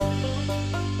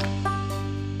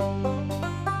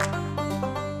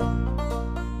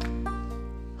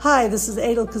Hi, this is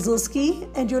Adel Kozulski,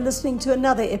 and you're listening to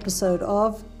another episode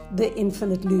of The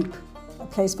Infinite Loop, a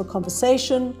place for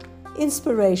conversation,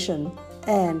 inspiration,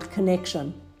 and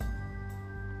connection.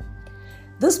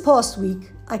 This past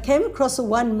week, I came across a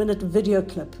 1-minute video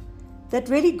clip that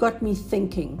really got me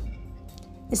thinking.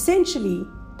 Essentially,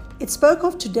 it spoke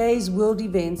of today's world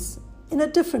events in a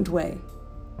different way.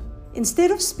 Instead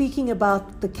of speaking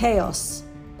about the chaos,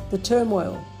 the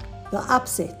turmoil, the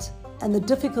upset, and the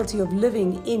difficulty of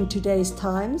living in today's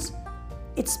times,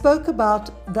 it spoke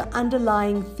about the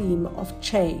underlying theme of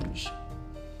change.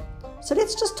 So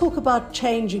let's just talk about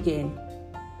change again.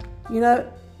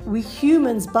 We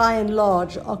humans, by and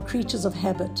large, are creatures of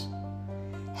habit.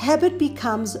 Habit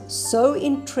becomes so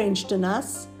entrenched in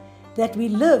us that we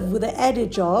live with the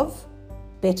adage of,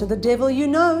 better the devil you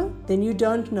know than you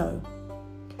don't know.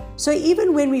 So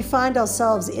even when we find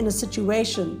ourselves in a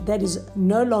situation that is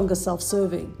no longer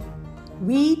self-serving,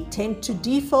 we tend to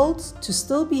default to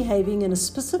still behaving in a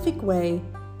specific way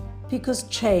because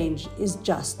change is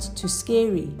just too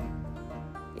scary.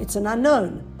 It's an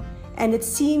unknown, and it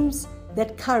seems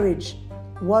that courage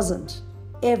wasn't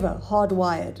ever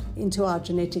hardwired into our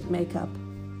genetic makeup.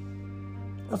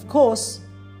 Of course,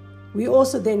 we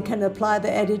also then can apply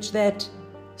the adage that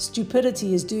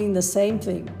stupidity is doing the same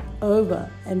thing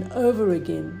over and over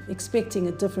again, expecting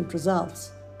a different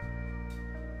result.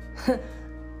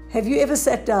 Have you ever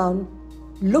sat down,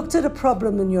 looked at a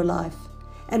problem in your life,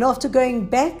 and after going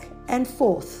back and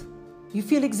forth, you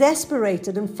feel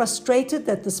exasperated and frustrated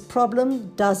that this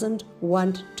problem doesn't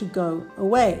want to go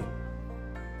away?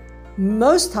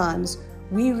 Most times,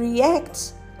 we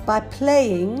react by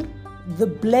playing the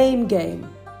blame game.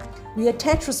 We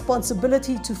attach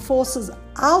responsibility to forces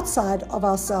outside of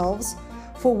ourselves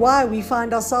for why we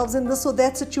find ourselves in this or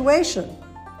that situation.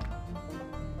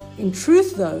 In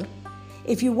truth, though,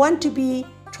 if you want to be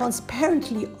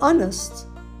transparently honest,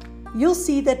 you'll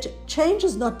see that change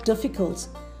is not difficult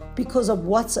because of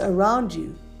what's around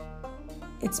you.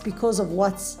 It's because of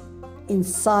what's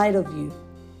inside of you.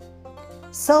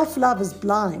 Self-love is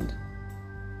blind.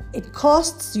 It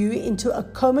casts you into a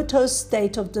comatose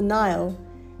state of denial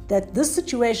that this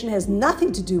situation has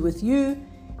nothing to do with you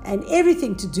and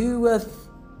everything to do with ...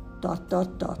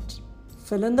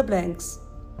 Fill in the blanks.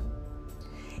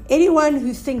 Anyone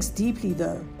who thinks deeply,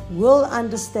 though, will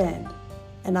understand,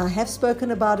 and I have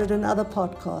spoken about it in other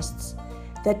podcasts,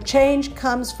 that change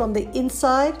comes from the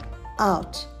inside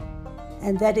out,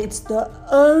 and that it's the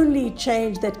only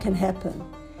change that can happen,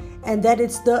 and that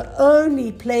it's the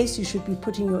only place you should be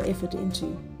putting your effort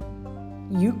into.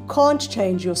 You can't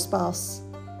change your spouse,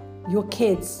 your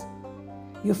kids,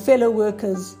 your fellow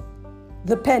workers,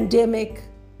 the pandemic,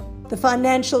 the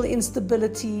financial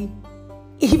instability,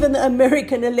 even the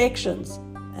American elections,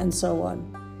 and so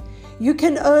on. You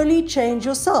can only change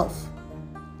yourself.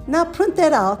 Now print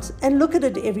that out and look at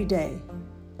it every day.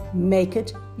 Make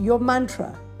it your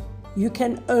mantra. You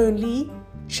can only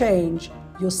change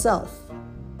yourself.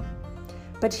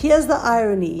 But here's the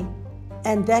irony,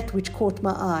 and that which caught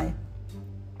my eye.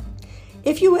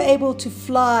 If you were able to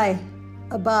fly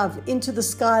above into the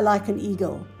sky like an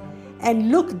eagle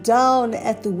and look down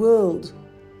at the world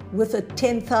with a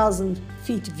 10,000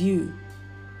 feet view,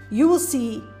 you will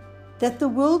see that the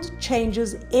world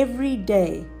changes every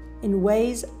day in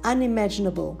ways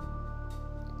unimaginable.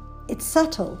 It's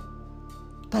subtle,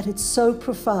 but it's so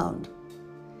profound.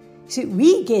 See,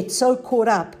 we get so caught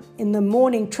up in the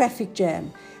morning traffic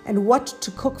jam and what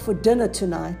to cook for dinner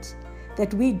tonight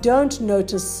that we don't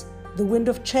notice the wind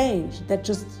of change that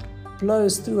just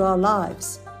blows through our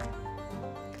lives.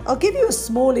 I'll give you a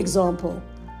small example.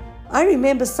 I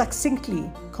remember succinctly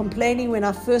complaining when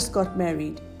I first got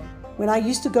married, when I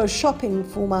used to go shopping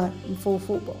for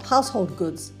household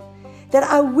goods, that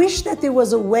I wish that there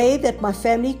was a way that my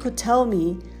family could tell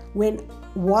me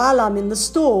while I'm in the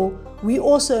store, we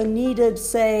also needed,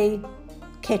 say,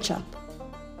 ketchup.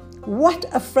 What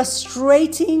a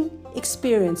frustrating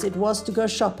experience it was to go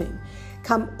shopping,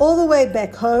 come all the way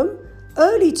back home,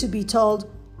 only to be told,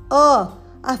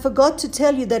 I forgot to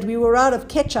tell you that we were out of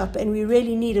ketchup and we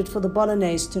really need it for the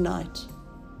bolognese tonight.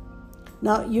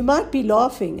 Now, you might be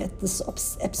laughing at this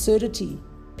absurdity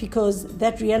because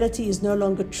that reality is no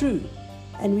longer true,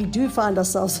 and we do find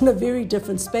ourselves in a very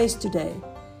different space today.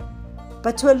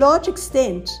 But to a large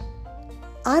extent,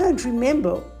 I don't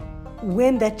remember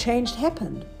when that change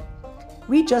happened.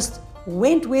 We just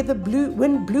went where the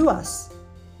wind blew us,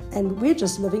 and we're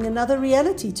just living another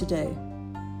reality today.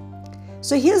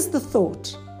 So here's the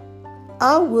thought.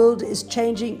 Our world is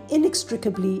changing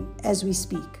inextricably as we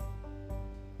speak.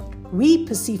 We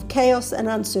perceive chaos and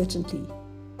uncertainty,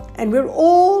 and we're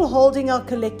all holding our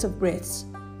collective breaths,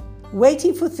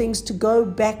 waiting for things to go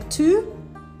back to,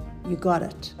 you got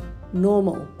it,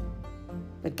 normal.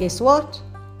 But guess what?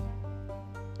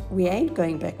 We ain't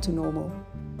going back to normal.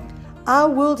 Our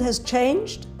world has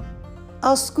changed.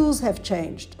 Our schools have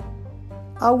changed.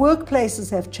 Our workplaces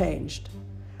have changed.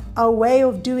 Our way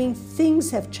of doing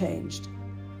things have changed.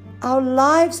 Our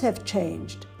lives have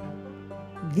changed.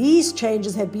 These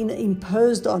changes have been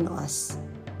imposed on us.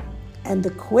 And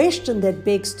the question that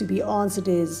begs to be answered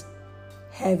is,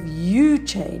 have you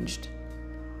changed?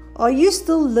 Are you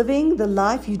still living the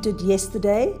life you did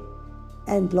yesterday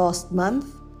and last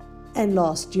month and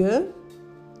last year?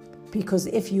 Because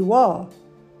if you are,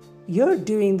 you're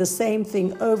doing the same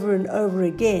thing over and over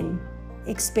again,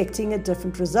 expecting a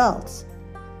different result.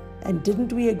 And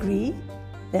didn't we agree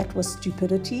that was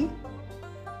stupidity?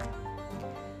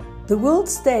 The world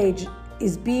stage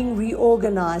is being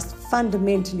reorganized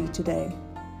fundamentally today.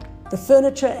 The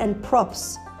furniture and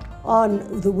props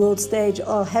on the world stage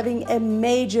are having a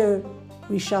major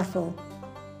reshuffle.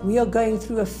 We are going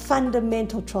through a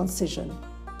fundamental transition,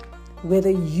 whether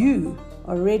you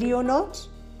are ready or not,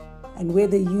 and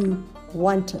whether you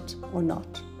want it or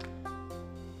not.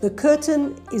 The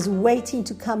curtain is waiting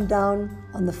to come down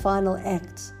on the final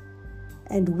act,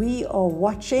 and we are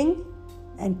watching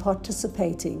and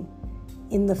participating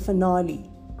in the finale.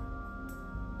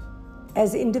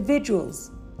 As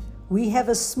individuals, we have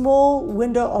a small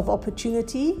window of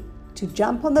opportunity to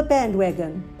jump on the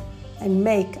bandwagon and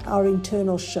make our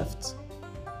internal shift.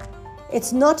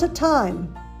 It's not a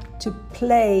time to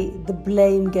play the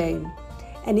blame game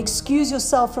and excuse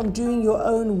yourself from doing your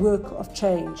own work of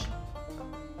change.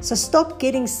 So stop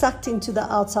getting sucked into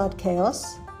the outside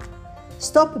chaos.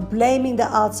 Stop blaming the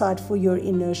outside for your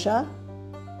inertia.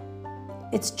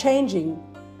 It's changing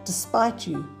despite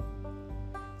you.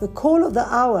 The call of the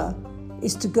hour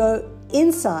is to go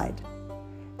inside,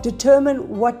 determine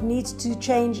what needs to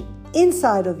change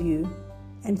inside of you,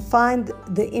 and find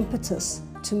the impetus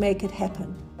to make it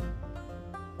happen.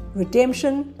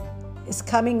 Redemption is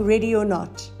coming, ready or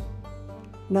not.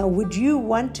 Now, would you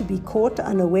want to be caught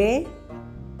unaware?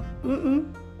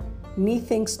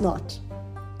 Methinks not.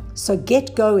 So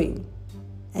get going,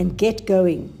 and get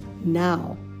going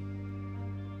now.